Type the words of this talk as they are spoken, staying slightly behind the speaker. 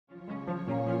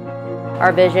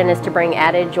Our vision is to bring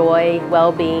added joy,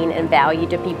 well-being, and value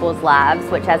to people's lives,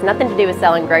 which has nothing to do with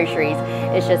selling groceries.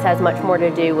 It just has much more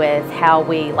to do with how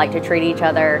we like to treat each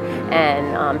other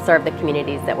and serve the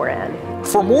communities that we're in.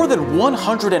 For more than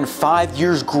 105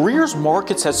 years, Greer's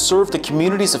Markets has served the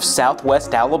communities of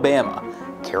Southwest Alabama,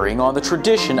 carrying on the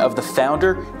tradition of the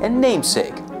founder and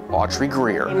namesake, Autry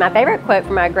Greer. My favorite quote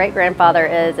from my great-grandfather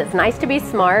is, "It's nice to be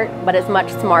smart, but it's much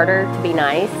smarter to be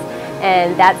nice."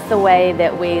 And that's the way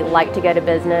that we like to go to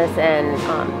business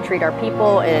and treat our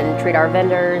people and treat our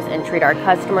vendors and treat our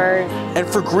customers. And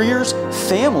for Greer's,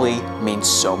 family means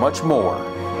so much more.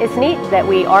 It's neat that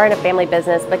we are in a family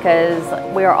business because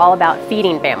we are all about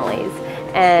feeding families.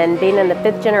 And being in the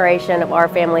 5th generation of our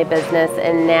family business,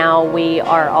 and now we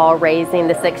are all raising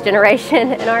the 6th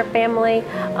generation in our family,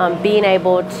 being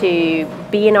able to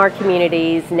be in our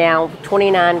communities, now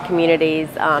 29 communities,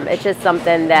 it's just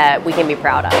something that we can be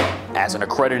proud of. As an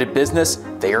accredited business,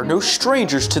 they are no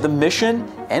strangers to the mission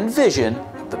and vision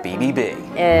of the BBB.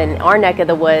 In our neck of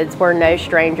the woods, we're no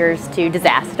strangers to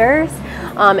disasters.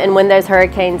 And when those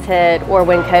hurricanes hit, or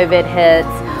when COVID hits,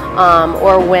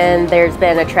 or when there's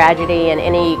been a tragedy in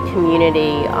any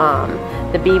community,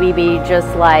 the BBB,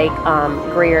 just like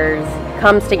Greer's,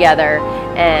 comes together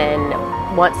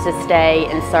and wants to stay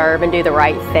and serve and do the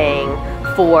right thing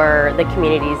for the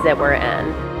communities that we're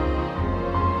in.